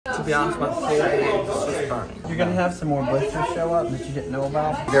to be honest, my whole hand is just burning. You're gonna have some more blisters show up that you didn't know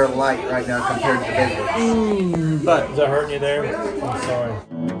about. They're light right now compared to the big ones. But is that hurting you there? I'm sorry.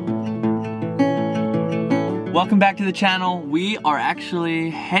 welcome back to the channel. We are actually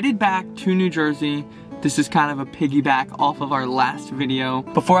headed back to New Jersey. This is kind of a piggyback off of our last video.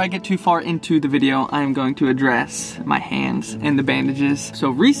 Before I get too far into the video, I am going to address my hands and the bandages.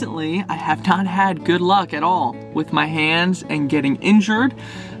 So recently, I have not had good luck at all with my hands and getting injured.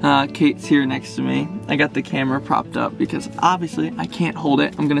 Kate's here next to me. I got the camera propped up because obviously I can't hold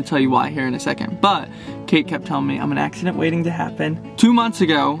it. I'm gonna tell you why here in a second. But Kate kept telling me I'm an accident waiting to happen. 2 months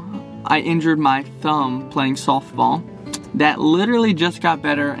ago, I injured my thumb playing softball. That literally just got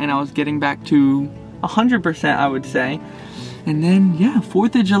better and I was getting back to 100%, I would say. And then, yeah,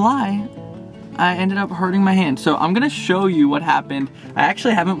 4th of July, I ended up hurting my hand. So I'm gonna show you what happened. I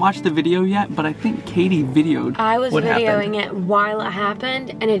actually haven't watched the video yet, but I think Katie videoed I was what videoing happened. it while it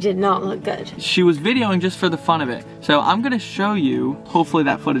happened, and it did not look good. She was videoing just for the fun of it. So I'm gonna show you, hopefully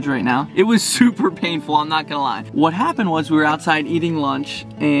that footage right now. It was super painful, I'm not gonna lie. What happened was we were outside eating lunch,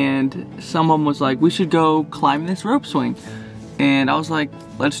 and someone was like, we should go climb this rope swing. And I was like,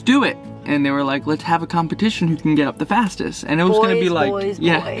 let's do it. And they were like, let's have a competition who can get up the fastest. And it was gonna be like, boys.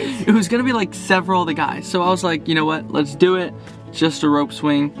 It was gonna be like several of the guys. So I was like, you know what, let's do it. Just a rope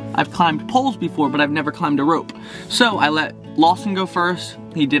swing. I've climbed poles before, but I've never climbed a rope. So I let Lawson go first.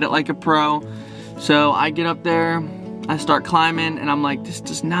 He did it like a pro. So I get up there, I start climbing, and I'm like, this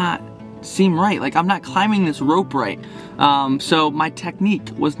does not seem right. Like, I'm not climbing this rope right. So my technique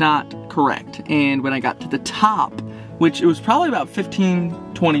was not correct. And when I got to the top, which it was probably about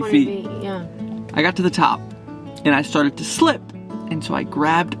 20 feet. Yeah. I got to the top and I started to slip. And so I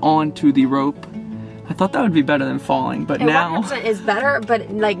grabbed onto the rope. I thought that would be better than falling, but now 100% is better, but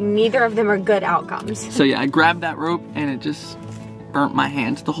like neither of them are good outcomes. So yeah, I grabbed that rope and it just burnt my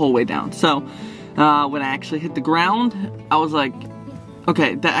hands the whole way down. So when I actually hit the ground, I was like,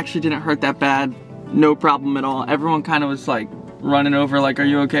 okay, that actually didn't hurt that bad. No problem at all. Everyone kind of was like running over like, are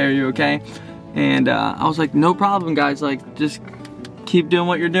you okay? Are you okay? And I was like, no problem, guys. Like, just keep doing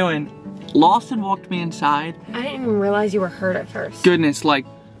what you're doing. Lawson walked me inside. I didn't even realize you were hurt at first. Goodness, like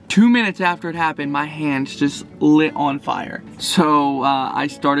 2 minutes after it happened, my hands just lit on fire. So I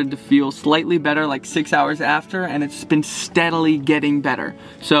started to feel slightly better like 6 hours after, and it's been steadily getting better.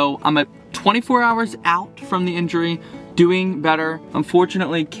 So I'm at 24 hours out from the injury, doing better.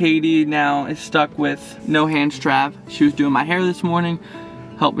 Unfortunately, Katie now is stuck with no hands, Trav. She was doing my hair this morning,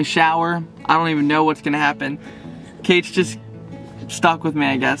 helped me shower. I don't even know what's gonna happen. Kate's just stuck with me,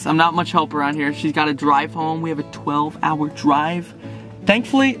 I guess. I'm not much help around here. She's gotta drive home. We have a 12-hour drive.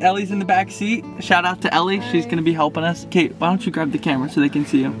 Thankfully, Ellie's in the back seat. Shout out to Ellie. She's gonna be helping us. Kate, why don't you grab the camera so they can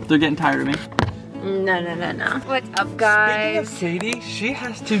see you? They're getting tired of me. No. What's up, guys? Speaking of Katie, she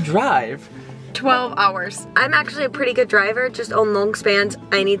has to drive 12 hours. I'm actually a pretty good driver, just on long spans.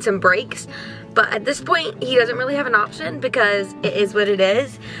 I need some breaks. But at this point, he doesn't really have an option because it is what it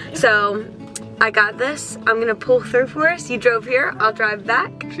is. So I got this. I'm gonna pull through for us. You drove here, I'll drive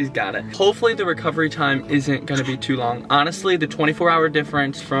back. She's got it. Hopefully the recovery time isn't gonna be too long. Honestly, the 24-hour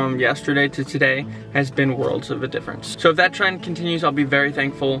difference from yesterday to today has been worlds of a difference. So if that trend continues, I'll be very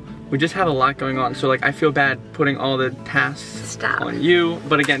thankful. We just have a lot going on. So like, I feel bad putting all the tasks on you.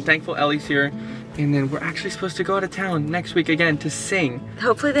 But again, thankful Ellie's here. And then we're actually supposed to go out of town next week again to sing.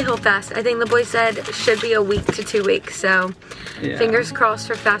 Hopefully they heal fast. I think the boy said it should be a week to 2 weeks. So yeah. Fingers crossed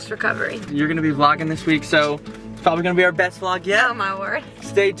for fast recovery. You're gonna be vlogging this week, so it's probably gonna be our best vlog yet. Oh my word.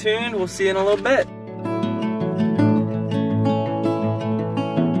 Stay tuned, we'll see you in a little bit.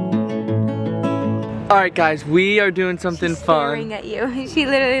 Alright guys, we are doing something fun. She's staring at you. She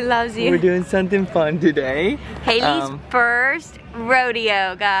literally loves you. We're doing something fun today. Haley's first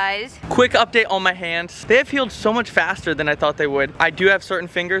rodeo, guys. Quick update on my hands. They have healed so much faster than I thought they would. I do have certain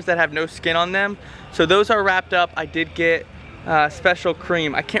fingers that have no skin on them. So those are wrapped up. I did get special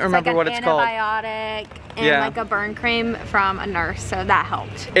cream. I can't remember what it's called. Antibiotic and like a burn cream from a nurse, so that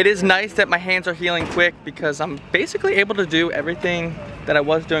helped. It is nice that my hands are healing quick because I'm basically able to do everything that I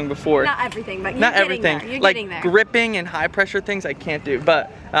was doing before. Not everything, but not everything. There. You're like getting there. Gripping and high pressure things I can't do,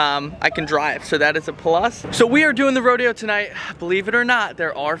 but I can drive, so that is a plus. So we are doing the rodeo tonight. Believe it or not,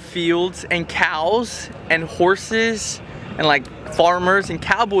 there are fields and cows and horses and like farmers and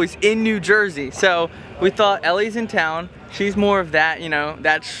cowboys in New Jersey. So we thought Ellie's in town. She's more of that, you know,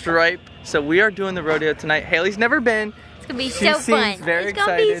 that stripe. So we are doing the rodeo tonight. Haley's never been. It's gonna be so fun. Very it's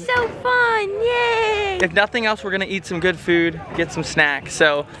gonna be so fun, yay! If nothing else, we're gonna eat some good food, get some snacks.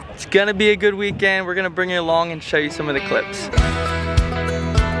 So it's gonna be a good weekend. We're gonna bring you along and show you some of the clips.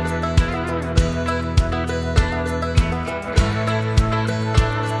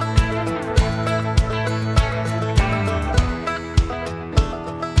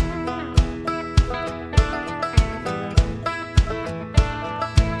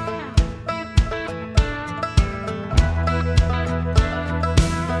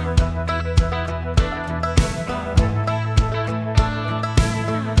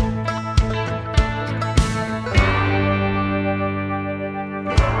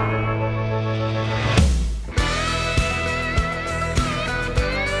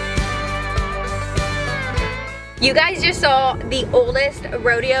 You guys just saw the oldest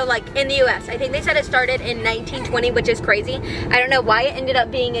rodeo like in the US. I think they said it started in 1920, which is crazy. I don't know why it ended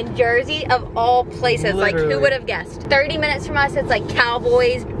up being in Jersey of all places. Literally. Like who would have guessed? 30 minutes from us, it's like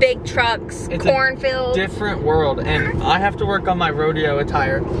cowboys, big trucks, cornfields. Different world, and I have to work on my rodeo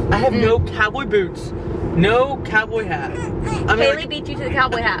attire. I have no cowboy boots, no cowboy hat. I mean, Haley beat you to the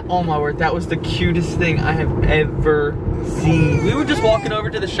cowboy hat. Oh my word, that was the cutest thing I have ever seen. We were just walking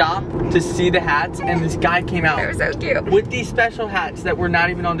over to the shop to see the hats, and this guy came out. They were so cute. With these special hats that were not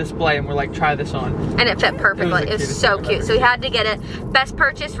even on display, and we're like, try this on. And it fit perfectly. It was so cute. So we had to get it. Best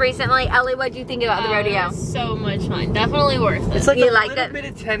purchase recently. Ellie, what do you think about the rodeo? So much fun. Definitely worth it. It's like You a liked little it? bit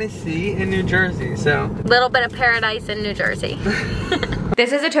of Tennessee in New Jersey, so. Little bit of paradise in New Jersey.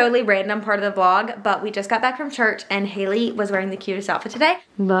 This is a totally random part of the vlog, but we just got back from church and Haley was wearing the cutest outfit today.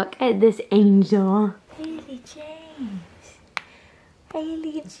 Look at this angel. Haley James.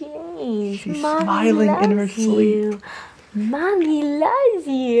 Haley James. She's smiling in her sleep. Mommy loves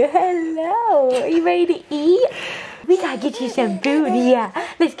you. Hello. Are you ready to eat? We gotta get you some food. Yeah,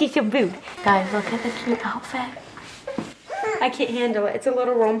 let's get some food. Guys, look at the cute outfit. I can't handle it. It's a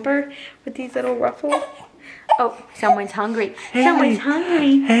little romper with these little ruffles. Oh, someone's hungry. Hey. Someone's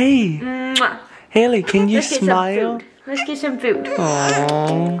hungry. Hey, Mwah. Haley, can you Let's get smile? some food. Let's get some food.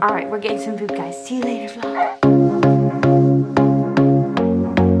 Aww. All right, we're getting some food, guys. See you later, vlog.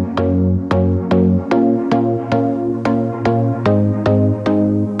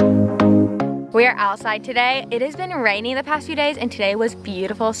 We are outside today. It has been raining the past few days and today was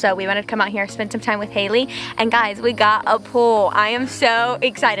beautiful, so we wanted to come out here, spend some time with Haley. And guys, we got a pool. I am so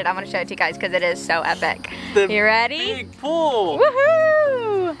excited. I'm gonna show it to you guys because it is so epic. You ready? Big pool.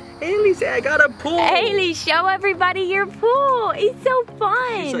 Woohoo! Haley said I got a pool. Haley, show everybody your pool. It's so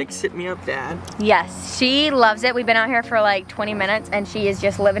fun. She's like, sit me up, Dad. Yes, she loves it. We've been out here for like 20 minutes and she is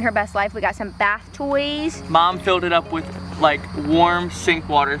just living her best life. We got some bath toys. Mom filled it up with like warm sink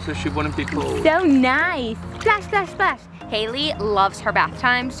water so she wouldn't be cold. So nice. Splash, splash, splash. Haley loves her bath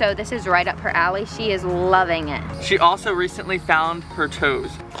time, so this is right up her alley. She is loving it. She also recently found her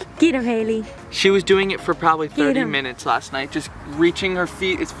toes. Get him, Haley. She was doing it for probably 30 'em. minutes last night, just reaching her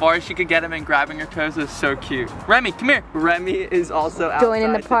feet as far as she could get them and grabbing her toes. It was so cute. Remy, come here. Remy is also outside.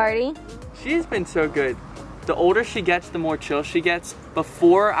 Joining the party. She's been so good. The older she gets, the more chill she gets.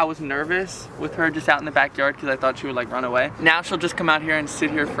 Before, I was nervous with her just out in the backyard because I thought she would like run away. Now she'll just come out here and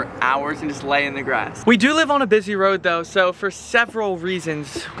sit here for hours and just lay in the grass. We do live on a busy road though, so for several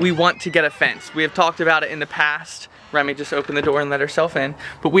reasons, we want to get a fence. We have talked about it in the past. Remy just opened the door and let herself in.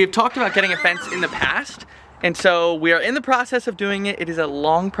 But we have talked about getting a fence in the past. And so we are in the process of doing it. It is a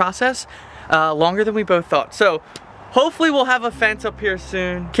long process, longer than we both thought. So hopefully we'll have a fence up here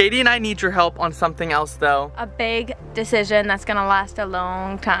soon. Katie and I need your help on something else though. A big decision that's gonna last a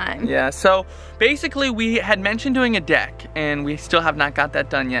long time. Yeah, so basically we had mentioned doing a deck and we still have not got that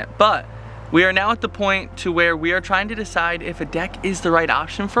done yet. But we are now at the point to where we are trying to decide if a deck is the right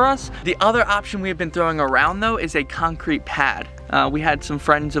option for us. The other option we have been throwing around though is a concrete pad. We had some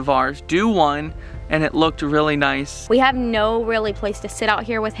friends of ours do one and it looked really nice. We have no really place to sit out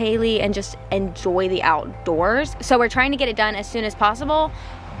here with Haley and just enjoy the outdoors. So we're trying to get it done as soon as possible.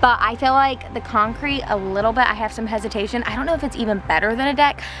 But I feel like the concrete a little bit, I have some hesitation. I don't know if it's even better than a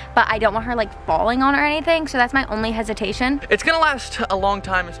deck, but I don't want her like falling on it or anything. So that's my only hesitation. It's gonna last a long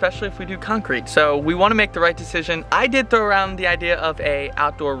time, especially if we do concrete. So we wanna make the right decision. I did throw around the idea of a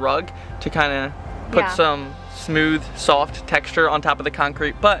outdoor rug to kind of put some smooth, soft texture on top of the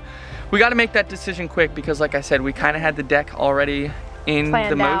concrete. But we gotta make that decision quick because like I said, we kind of had the deck already in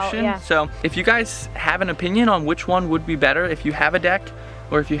planned the motion. out, yeah. So if you guys have an opinion on which one would be better, if you have a deck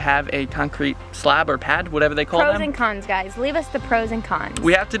or if you have a concrete slab or pad, whatever they call them. Pros and cons, guys. Leave us the pros and cons.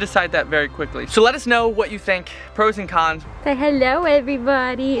 We have to decide that very quickly. So let us know what you think, pros and cons. Say hello,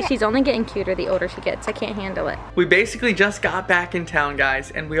 everybody. She's only getting cuter the older she gets. I can't handle it. We basically just got back in town,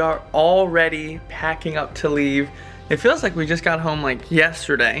 guys, and we are already packing up to leave. It feels like we just got home like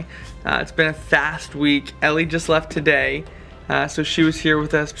yesterday. It's been a fast week. Ellie just left today. So she was here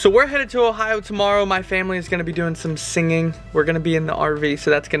with us. So we're headed to Ohio tomorrow. My family is gonna be doing some singing. We're gonna be in the RV, so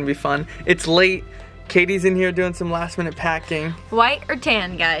that's gonna be fun. It's late. Katie's in here doing some last minute packing. White or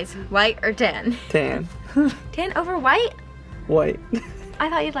tan, guys? White or tan? Tan. Tan over white? White. I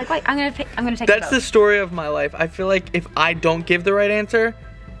thought you'd like white. I'm gonna take That's both. the story of my life. I feel like if I don't give the right answer,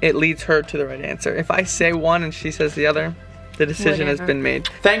 it leads her to the right answer. If I say one and she says the other, the decision has been made.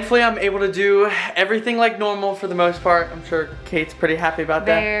 Thankfully, I'm able to do everything like normal for the most part. I'm sure Kate's pretty happy about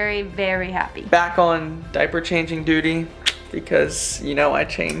that. Very, very happy. Back on diaper changing duty because, you know, I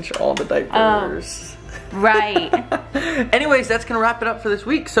change all the diapers. Right. Anyways, that's gonna wrap it up for this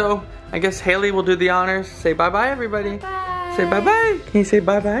week. So I guess Haley will do the honors. Say bye-bye, everybody. Bye. Say bye-bye. Can you say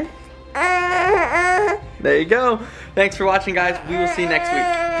bye-bye? There you go. Thanks for watching, guys. We will see you next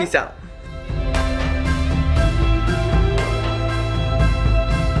week. Peace out.